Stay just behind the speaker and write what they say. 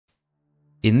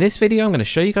In this video I'm going to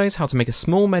show you guys how to make a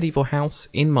small medieval house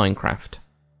in Minecraft.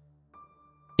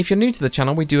 If you're new to the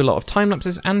channel, we do a lot of time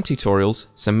lapses and tutorials,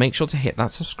 so make sure to hit that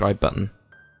subscribe button.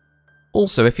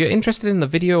 Also, if you're interested in the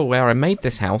video where I made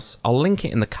this house, I'll link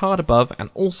it in the card above and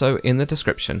also in the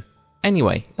description.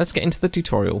 Anyway, let's get into the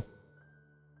tutorial.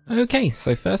 Okay,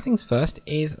 so first things first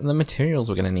is the materials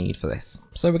we're going to need for this.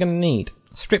 So we're going to need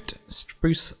stripped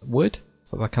spruce wood,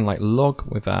 so that kind of like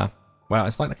log with well,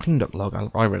 it's like the cleaned up log,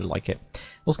 I really like it.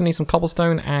 Also going to need some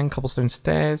cobblestone and cobblestone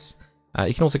stairs.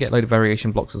 You can also get a load of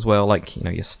variation blocks as well, like, you know,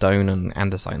 your stone and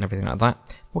andesite and everything like that.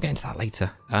 We'll get into that later.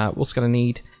 We're also going to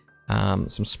need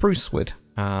some spruce wood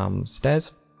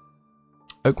stairs,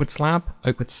 oak wood slab,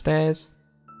 oak wood stairs,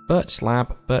 birch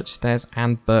slab, birch stairs,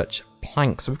 and birch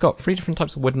planks. So we've got 3 different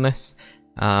types of wood in this.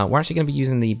 We're actually going to be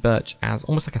using the birch as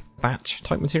almost like a thatch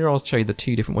type material. I'll show you the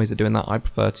 2 different ways of doing that. I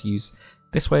prefer to use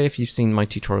this way. If you've seen my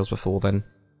tutorials before, then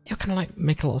it'll kind of like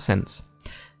make a lot of sense.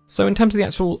 So in terms of the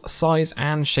actual size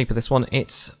and shape of this one,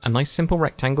 it's a nice simple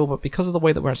rectangle, but because of the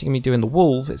way that we're actually going to be doing the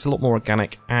walls, it's a lot more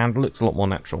organic and looks a lot more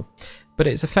natural. But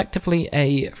it's effectively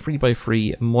a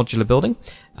 3x3 modular building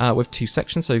with 2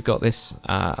 sections. So you've got this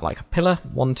like a pillar,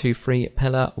 1, 2, 3,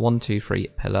 pillar, 1, 2, 3,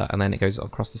 pillar, and then it goes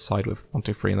across the side with 1,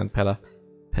 2, 3, and then pillar,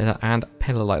 pillar, and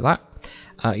pillar like that.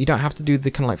 You don't have to do the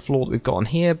kind of like floor that we've got on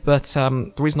here, but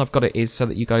the reason I've got it is so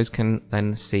that you guys can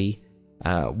then see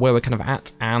where we're kind of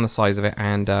at and the size of it,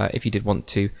 and if you did want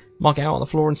to mark it out on the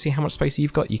floor and see how much space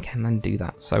you've got, you can then do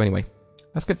that. So anyway,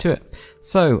 let's get to it.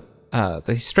 So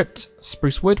the stripped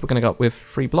spruce wood, we're going to go up with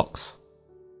 3 blocks.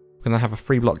 We're going to have a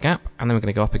 3 block gap, and then we're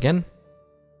going to go up again,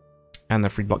 and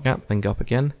then 3 block gap, then go up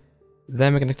again.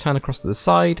 Then we're going to turn across to the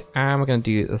side, and we're going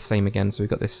to do the same again. So we've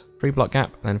got this 3 block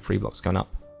gap, and then 3 blocks going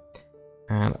up,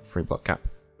 and 3 block gap,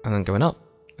 and then going up.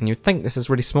 And you'd think this is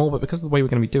really small, but because of the way we're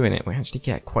going to be doing it, we actually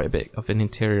get quite a bit of an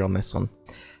interior on this one.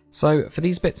 So for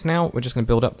these bits now, we're just going to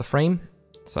build up the frame.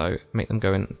 So make them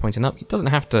go in pointing up. It doesn't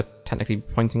have to technically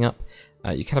be pointing up.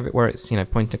 You can have it where it's, you know,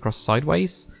 pointing across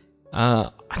sideways.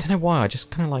 I don't know why, I just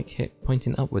kind of like it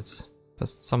pointing upwards for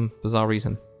some bizarre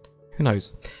reason. Who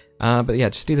knows? But yeah,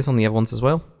 just do this on the other ones as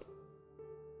well.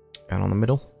 Going on the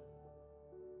middle.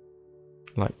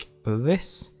 Like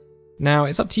this. Now,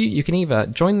 it's up to you. You can either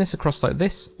join this across like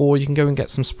this, or you can go and get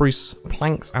some spruce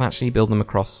planks and actually build them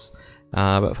across.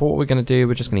 But for what we're going to do,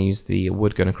 we're just going to use the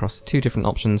wood going across 2 different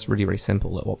options. Really, really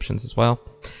simple little options as well.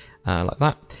 Like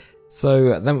that.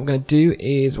 So then what we're going to do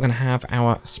is we're going to have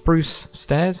our spruce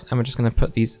stairs, and we're just going to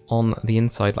put these on the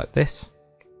inside like this.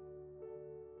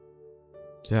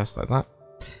 Just like that.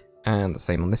 And the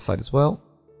same on this side as well.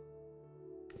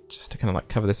 Just to kind of like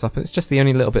cover this up. It's just the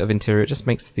only little bit of interior. It just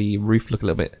makes the roof look a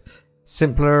little bit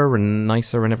simpler and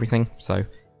nicer and everything. So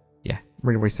yeah,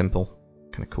 really, really simple.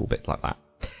 Kind of cool bit like that.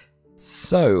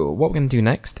 So what we're going to do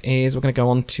next is we're going to go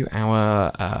on to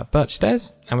our birch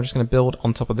stairs, and we're just going to build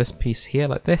on top of this piece here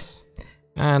like this,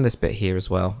 and this bit here as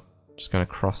well. Just going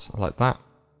to cross like that.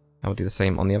 And we'll do the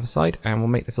same on the other side, and we'll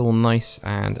make this all nice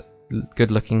and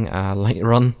good looking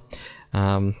later on.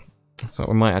 So what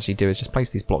we might actually do is just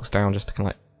place these blocks down just to kind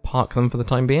of like park them for the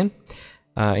time being,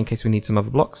 in case we need some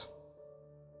other blocks.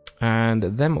 And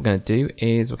then what we're going to do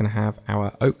is we're going to have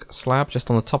our oak slab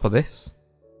just on the top of this.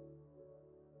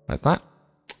 Like that.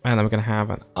 And then we're going to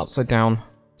have an upside down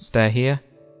stair here,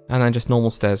 and then just normal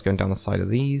stairs going down the side of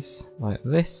these like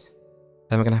this.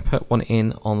 Then we're going to put one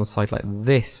in on the side like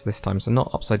this time, so not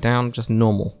upside down, just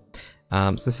normal.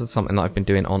 So this is something that I've been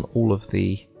doing on all of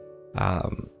the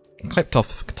clipped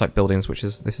off type buildings, which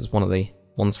is, this is one of the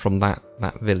ones from that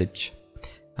village.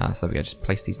 So we go, just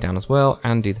place these down as well,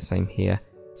 and do the same here.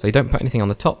 So you don't put anything on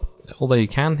the top, although you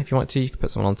can if you want to. You can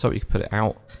put someone on top, you can put it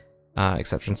out,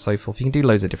 etc. and so forth. You can do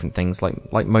loads of different things,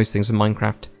 like most things with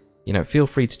Minecraft. You know, feel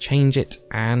free to change it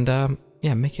and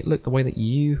yeah, make it look the way that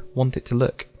you want it to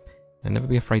look, and never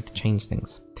be afraid to change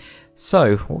things.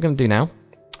 So what we're going to do now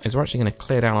is we're actually going to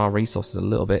clear down our resources a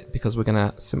little bit, because we're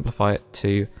going to simplify it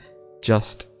to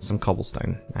just some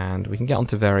cobblestone, and we can get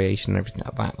onto variation and everything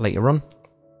like that later on.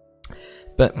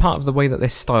 But part of the way that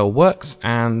this style works,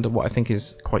 and what I think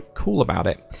is quite cool about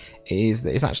it, is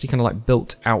that it's actually kind of like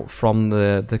built out from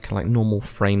the kind of like normal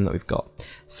frame that we've got.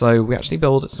 So we actually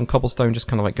build some cobblestone just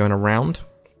kind of like going around.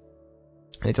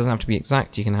 And it doesn't have to be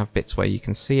exact. You can have bits where you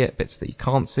can see it, bits that you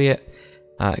can't see it,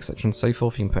 etc. and so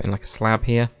forth. You can put in like a slab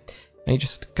here, and you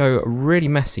just go really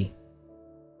messy,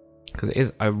 because it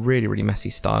is a really, really messy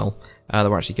style that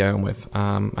we're actually going with.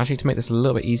 Actually, to make this a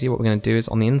little bit easier, what we're going to do is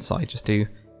on the inside just do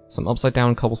some upside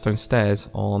down cobblestone stairs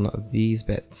on these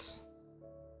bits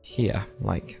here,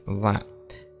 like that.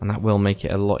 and that will make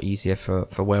it a lot easier for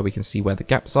where we can see where the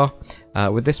gaps are.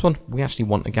 With this one, we actually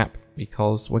want a gap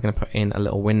because we're going to put in a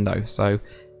little window. So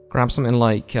grab something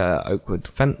like oak wood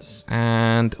fence,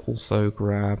 and also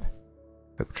grab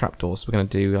oak trapdoors. So we're going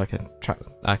to do like a kind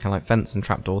of like fence and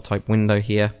trapdoor type window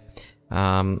here,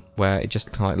 where it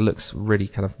just kind of like looks really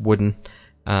kind of wooden,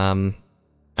 and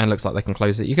looks like they can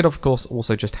close it. You could of course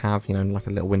also just have, you know, like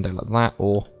a little window like that,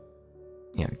 or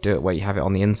you know, do it where you have it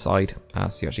on the inside,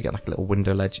 so you actually get like a little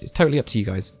window ledge. It's totally up to you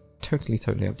guys. Totally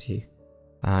up to you.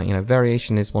 You know,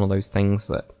 variation is one of those things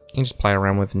that you can just play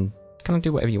around with and kind of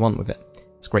do whatever you want with it.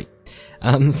 It's great.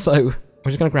 So we're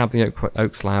just going to grab the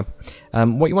oak slab.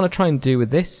 What you want to try and do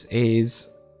with this is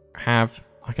have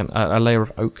like a layer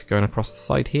of oak going across the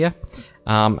side here.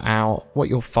 What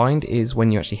you'll find is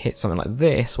when you actually hit something like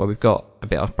this, where we've got a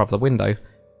bit above the window,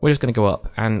 we're just going to go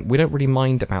up, and we don't really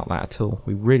mind about that at all.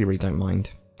 We really don't mind.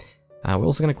 We're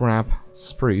also going to grab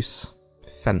spruce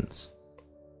fence.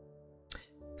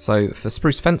 So for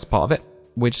spruce fence part of it,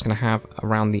 we're just going to have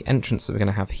around the entrance that we're going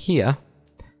to have here.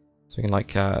 So we can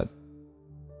like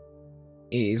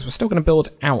we're still going to build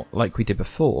out like we did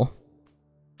before,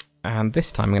 and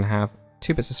this time we're going to have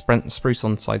 2 bits of spruce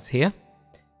on the sides here,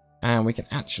 and we can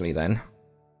actually then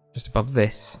just above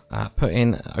this put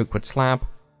in an oak wood slab.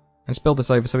 And just build this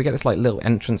over so we get this like little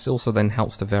entrance. It also then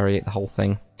helps to variate the whole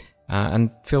thing. And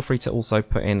feel free to also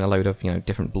put in a load of, you know,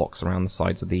 different blocks around the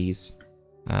sides of these.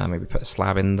 Maybe put a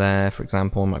slab in there, for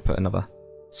example. I might put another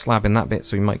slab in that bit,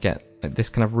 so we might get like this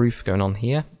kind of roof going on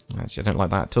here. Actually, I don't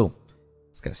like that at all.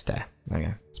 Let's get a stair. There we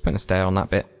go. Let's put in a stair on that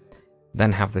bit.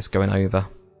 Then have this going over.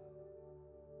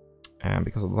 And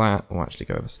because of that, we'll actually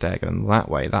go with a stair going that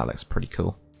way. That looks pretty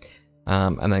cool.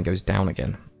 And then it goes down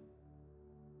again.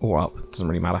 Or up, doesn't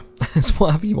really matter. It's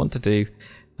whatever you want to do.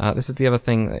 This is the other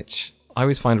thing which I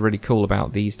always find really cool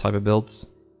about these type of builds,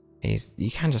 is you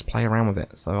can just play around with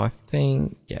it. So I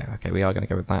think, yeah, okay, we are going to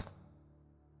go with that.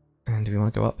 And do we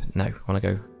want to go up? No, we want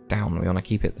to go down. We want to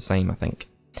keep it the same, I think.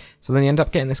 So then you end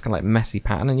up getting this kind of like messy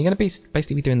pattern, and you're going to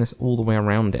basically be doing this all the way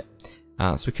around it.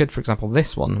 So we could, for example,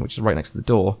 this one, which is right next to the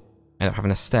door, end up having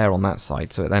a stair on that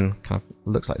side, so it then kind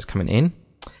of looks like it's coming in.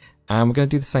 And we're going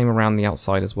to do the same around the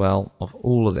outside as well of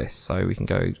all of this. So we can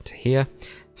go to here.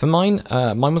 For mine,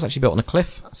 mine was actually built on a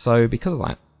cliff. So because of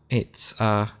that, it's,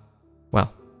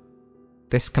 well,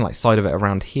 this kind of like side of it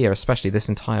around here, especially this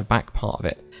entire back part of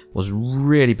it, was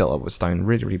really built up with stone.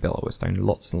 Really built up with stone.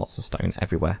 Lots and lots of stone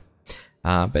everywhere.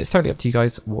 But it's totally up to you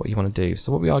guys what you want to do.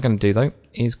 So what we are going to do, though,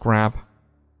 is grab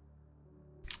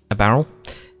a barrel.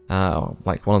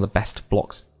 Like one of the best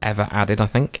blocks ever added, I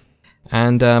think.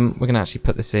 And we're going to actually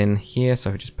put this in here,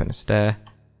 so we're just putting a stair,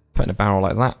 putting a barrel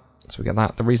like that, so we get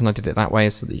that. The reason I did it that way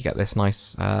is so that you get this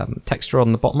nice texture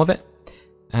on the bottom of it.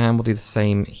 And we'll do the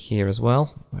same here as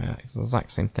well. It's the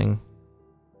exact same thing.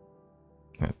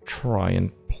 I'm going to try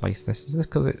and place this. Is this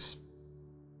because it's...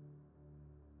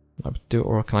 I'll do it,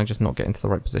 or can I just not get into the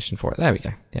right position for it? There we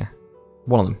go, yeah.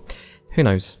 One of them. Who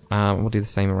knows? We'll do the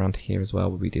same around here as well,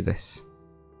 where we do this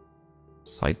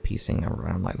side piecing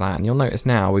around like that, and you'll notice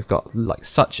now we've got like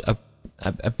such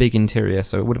a big interior.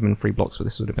 So it would have been 3 blocks, but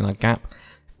this would have been a gap,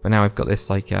 but now we've got this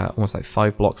like almost like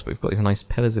 5 blocks, but we've got these nice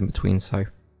pillars in between. So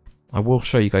I will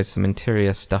show you guys some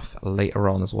interior stuff later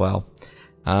on as well.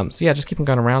 So yeah, just keep on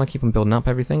going around and keep on building up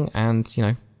everything, and you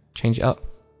know, change it up,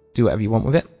 do whatever you want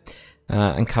with it,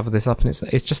 and cover this up. And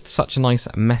it's just such a nice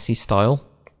messy style.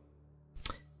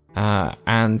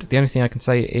 And the only thing I can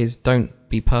say is don't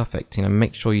be perfect. You know,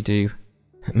 make sure you do.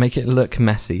 Make it look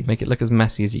messy. Make it look as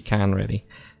messy as you can, really.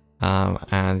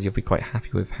 And you'll be quite happy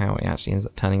with how it actually ends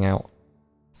up turning out.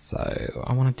 So I think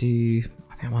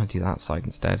I want to do that side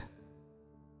instead.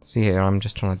 See here, I'm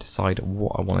just trying to decide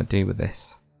what I want to do with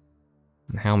this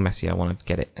and how messy I want to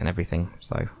get it and everything.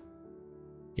 So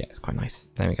yeah, it's quite nice.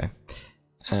 There we go.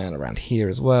 And around here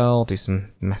as well, do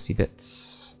some messy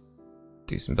bits.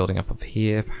 Do some building up of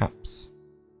here, perhaps.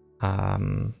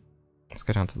 Let's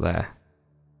go down to there.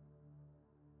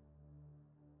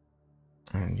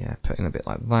 And yeah, put in a bit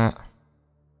like that.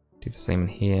 Do the same in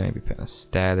here, maybe put in a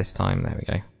stair this time. There we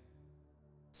go.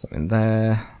 Something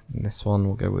there. And this one,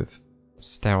 we'll go with a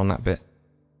stair on that bit.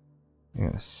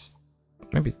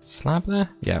 Maybe a slab there?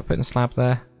 Yeah, put in a slab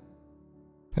there.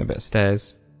 Put a bit of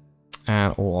stairs.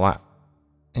 And all that.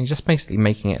 And you're just basically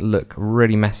making it look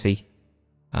really messy.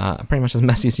 Pretty much as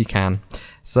messy as you can.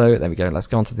 So there we go. Let's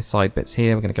go on to the side bits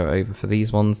here. We're going to go over for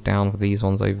these ones, down for these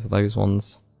ones, over for those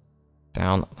ones.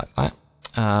 Down like that.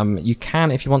 You can,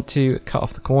 if you want to, cut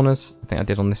off the corners. I think I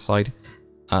did on this side,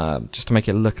 just to make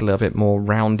it look a little bit more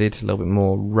rounded, a little bit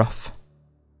more rough.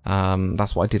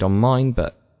 That's what I did on mine,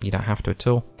 but you don't have to at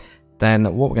all. Then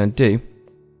what we're going to do,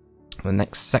 The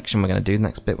next section we're going to do, the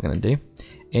next bit we're going to do,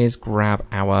 is grab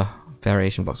our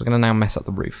variation blocks. We're going to now mess up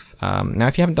the roof. Now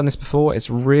if you haven't done this before, it's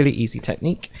a really easy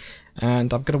technique,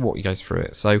 and I'm going to walk you guys through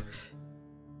it. So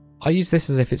I use this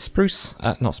as if it's spruce,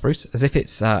 not spruce, as if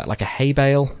it's like a hay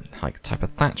bale, like type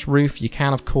of thatch roof. You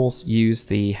can of course use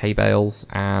the hay bales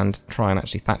and try and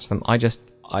actually thatch them.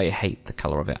 I hate the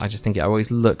colour of it. I just think it always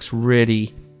looks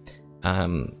really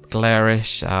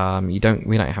glarish. We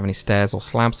don't have any stairs or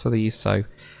slabs for these, so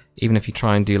even if you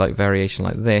try and do like variation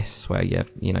like this, where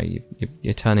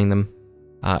you're turning them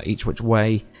each which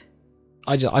way,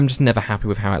 I'm just never happy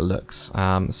with how it looks.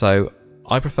 So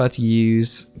I prefer to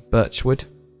use birchwood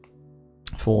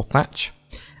for thatch,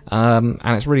 and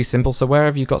it's really simple. So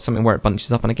wherever you've got something where it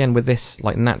bunches up, and again with this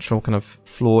like natural kind of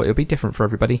floor, it'll be different for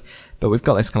everybody, but we've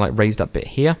got this kind of like raised up bit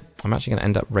here. I'm actually going to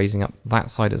end up raising up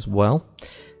that side as well.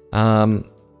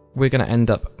 We're going to end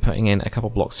up putting in a couple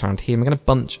blocks around here. We're going to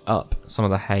bunch up some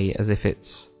of the hay as if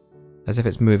it's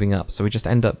moving up. So we just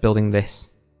end up building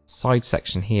this side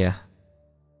section here,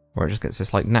 where it just gets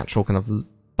this like natural kind of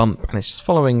bump, and it's just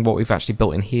following what we've actually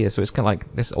built in here. So it's kind of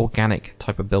like this organic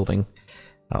type of building,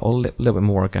 or a little bit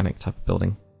more organic type of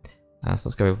building. So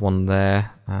let's go with one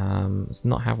there. Let's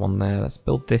not have one there. Let's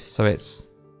build this so it's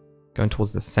going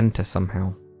towards the center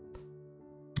somehow.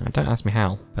 Don't ask me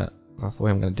how, but that's the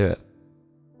way I'm going to do it.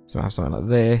 So I have something like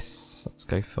this. Let's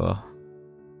go for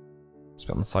just a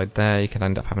bit on the side there. You could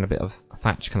end up having a bit of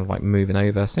thatch kind of like moving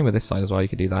over. Same with this side as well. You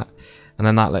could do that, and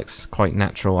then that looks quite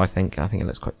natural. I think it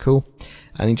looks quite cool.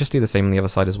 And you just do the same on the other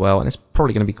side as well, and it's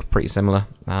probably going to be pretty similar.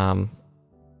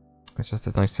 It's just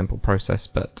a nice simple process,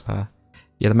 but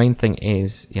yeah, the main thing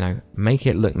is make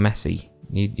it look messy.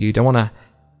 You don't want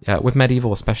to with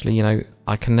medieval especially.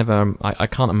 I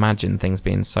can't imagine things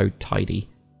being so tidy.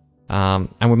 And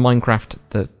with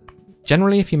Minecraft,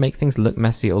 generally if you make things look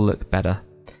messy, it'll look better.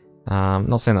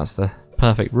 Not saying that's the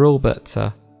perfect rule, but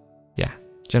yeah,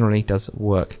 generally does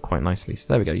work quite nicely. So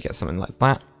there we go, you get something like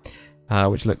that,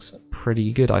 which looks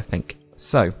pretty good, I think.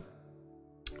 So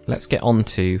let's get on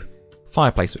to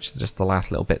fireplace, which is just the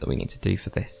last little bit that we need to do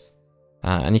for this.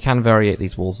 And you can variate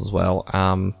these walls as well.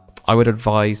 I would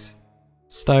advise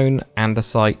stone,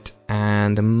 andesite,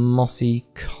 and mossy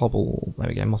cobble. There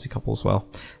we go, mossy cobble as well.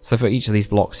 So for each of these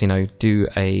blocks, do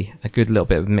a good little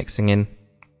bit of mixing in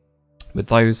with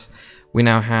those. We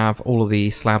now have all of the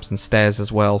slabs and stairs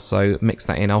as well, so mix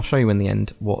that in. I'll show you in the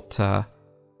end what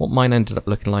mine ended up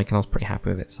looking like, and I was pretty happy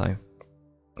with it.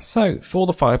 So for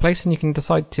the fireplace, and you can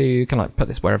decide to kind of like put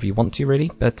this wherever you want to really,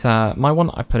 but my one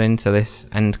I put into this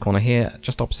end corner here,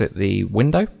 just opposite the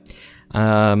window.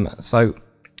 So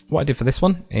what I did for this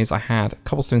one is I had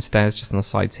cobblestone stairs just on the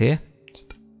sides here,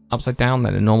 just upside down,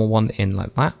 then a normal one in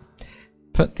like that.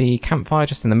 Put the campfire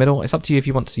just in the middle. It's up to you if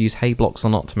you want to use hay blocks or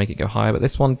not to make it go higher, but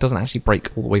this one doesn't actually break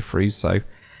all the way through, so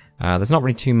there's not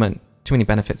really too many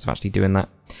benefits of actually doing that.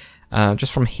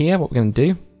 Just from here, what we're going to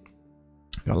do,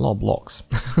 we've got a lot of blocks.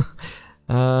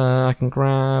 I can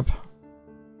grab...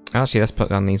 Actually, let's put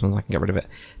down these ones, I can get rid of it.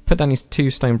 Put down these 2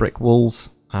 stone brick walls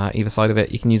either side of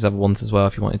it. You can use other ones as well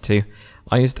if you wanted to.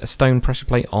 I used a stone pressure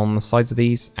plate on the sides of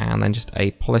these, and then just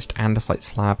a polished andesite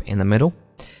slab in the middle.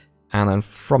 And then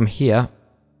from here,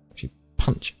 if you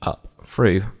punch up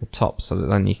through the top so that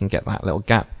then you can get that little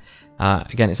gap.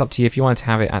 Again, it's up to you. If you wanted to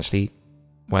have it actually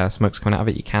where smoke's coming out of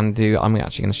it, you can do. I'm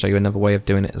actually going to show you another way of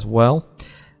doing it as well.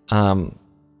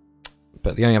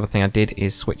 But the only other thing I did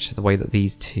is switch to the way that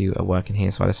these two are working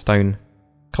here. So I had a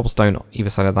cobblestone on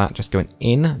either side of that, just going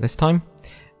in this time.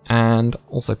 And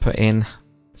also put in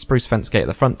spruce fence gate at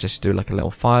the front, just to do like a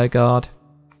little fire guard.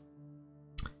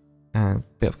 And a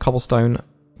bit of cobblestone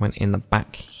went in the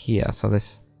back here. So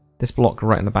this block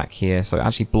right in the back here, so it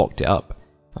actually blocked it up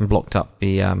and blocked up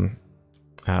the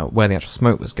where the actual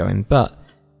smoke was going. But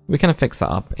we kind of fix that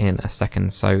up in a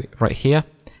second. So right here,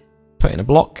 put in a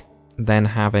block, then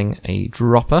having a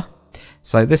dropper.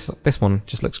 So this one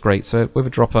just looks great. So with a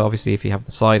dropper, obviously if you have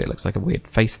the side, it looks like a weird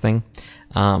face thing.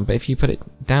 But if you put it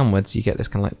downwards, you get this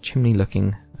kind of like chimney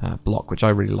looking block, which I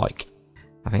really like.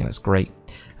 I think it looks great.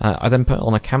 I then put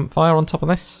on a campfire on top of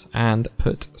this and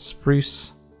put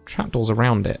spruce trapdoors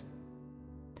around it.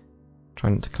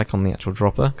 Trying to click on the actual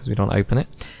dropper because we don't open it.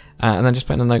 And then just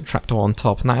putting an oak trapdoor on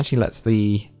top, and that actually lets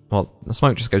the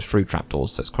smoke just goes through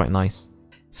trapdoors, so it's quite nice.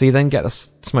 So you then get the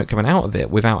smoke coming out of it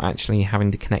without actually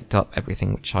having to connect up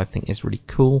everything, which I think is really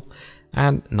cool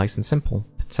and nice and simple.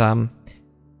 But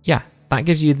yeah, that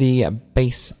gives you the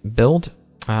base build.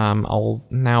 I'll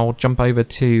now jump over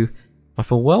to my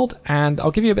full world, and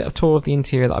I'll give you a bit of a tour of the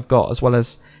interior that I've got, as well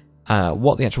as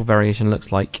what the actual variation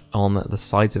looks like on the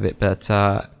sides of it. But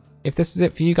if this is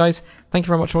it for you guys, thank you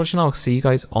very much for watching. I'll see you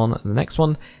guys on the next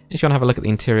one. If you want to have a look at the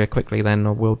interior quickly,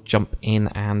 then we'll jump in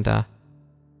and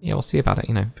yeah, we'll see about it.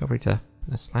 You know, feel free to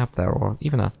put a slab there, or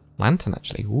even a lantern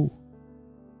actually. Ooh,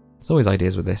 there's always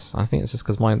ideas with this. I think it's just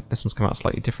because this one's come out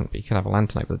slightly different, but you could have a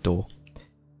lantern over the door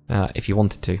if you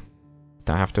wanted to.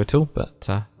 Don't have to at all, but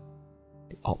the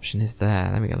option is there.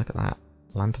 There we go. Look at that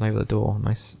lantern over the door.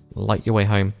 Nice, light your way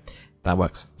home. That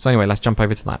works. So anyway, let's jump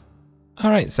over to that.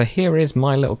 Alright, so here is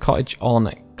my little cottage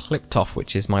on Cliptoff,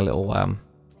 which is my little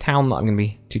town that I'm going to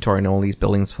be tutorialing all these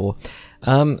buildings for.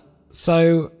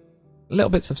 So, little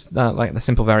bits of like the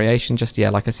simple variation, just, yeah,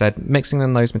 like I said, mixing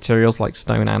in those materials like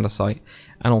stone, andesite,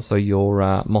 and also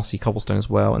your mossy cobblestone as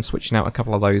well, and switching out a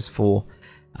couple of those for,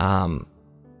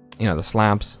 you know, the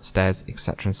slabs, stairs,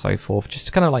 etc. and so forth, just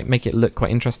to kind of like make it look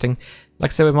quite interesting. Like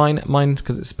I said with mine,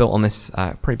 because it's built on this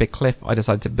pretty big cliff, I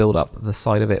decided to build up the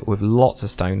side of it with lots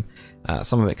of stone,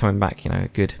 some of it coming back, you know, a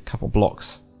good couple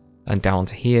blocks and down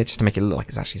to here, just to make it look like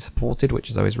it's actually supported,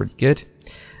 which is always really good.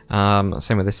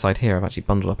 Same with this side here, I've actually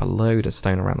bundled up a load of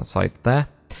stone around the side there.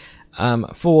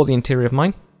 For the interior of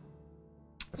mine,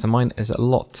 so mine is a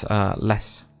lot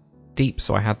less deep,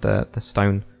 so I had the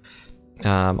stone,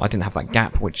 I didn't have that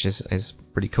gap, which is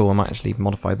pretty cool. I might actually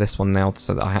modify this one now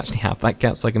so that I actually have that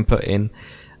gap, so I can put in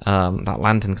that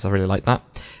lantern, because I really like that.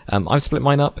 I've split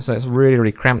mine up, so it's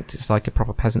really cramped. It's like a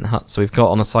proper peasant hut. So we've got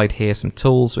on the side here some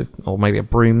tools, or maybe a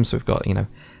broom. So we've got, you know,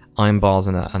 iron bars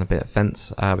and a bit of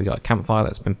fence. We've got a campfire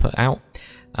that's been put out.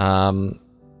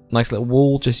 Nice little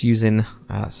wall, just using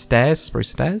spruce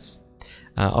stairs.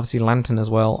 Obviously lantern as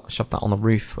well. Shove that on the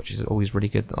roof, which is always really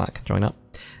good that can join up.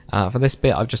 For this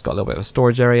bit, I've just got a little bit of a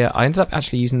storage area. I ended up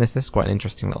actually using this. This is quite an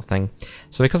interesting little thing.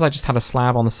 So because I just had a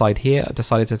slab on the side here, I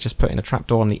decided to just put in a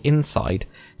trapdoor on the inside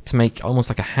to make almost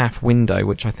like a half window,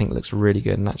 which I think looks really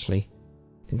good. And actually,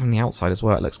 I think from the outside as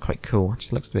well, it looks quite cool. It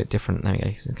just looks a bit different. There we go.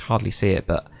 You can hardly see it,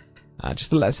 but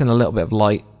just to let us in a little bit of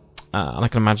light. And I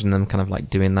can imagine them kind of like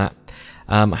doing that.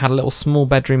 I had a little small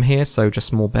bedroom here, so just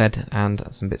small bed and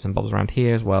some bits and bobs around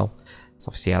here as well. So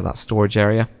obviously, yeah, that storage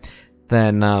area.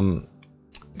 Then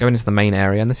going into the main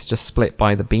area, and this is just split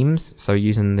by the beams. So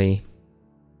using the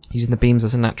beams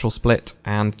as a natural split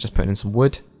and just putting in some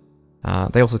wood.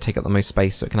 They also take up the most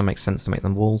space, so it kind of makes sense to make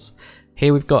them walls.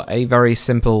 Here we've got a very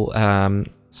simple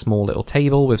small little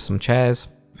table with some chairs,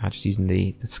 just using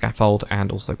the scaffold and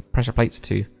also pressure plates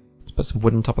to put some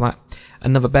wood on top of that.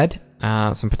 Another bed,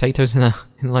 some potatoes in a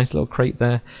nice little crate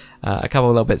there, a couple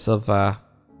of little bits of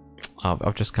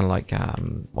just kind of like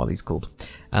what are these called?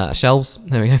 Shelves.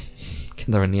 There we go.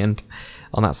 They're in the end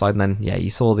on that side, and then yeah, you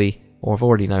saw or I've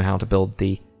already know how to build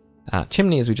the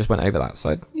chimney as we just went over that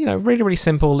side. You know, really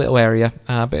simple little area,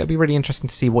 but it'll be really interesting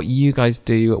to see what you guys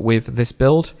do with this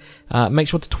build. Make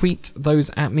sure to tweet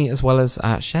those at me, as well as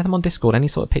share them on Discord. Any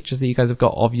sort of pictures that you guys have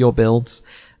got of your builds,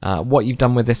 what you've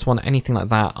done with this one, anything like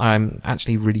that. I'm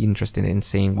actually really interested in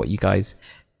seeing what you guys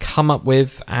come up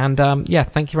with. And yeah,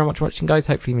 thank you very much for watching, guys.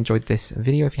 Hopefully you enjoyed this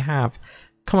video. If you have,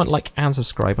 comment, like, and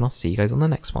subscribe, and I'll see you guys on the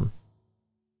next one.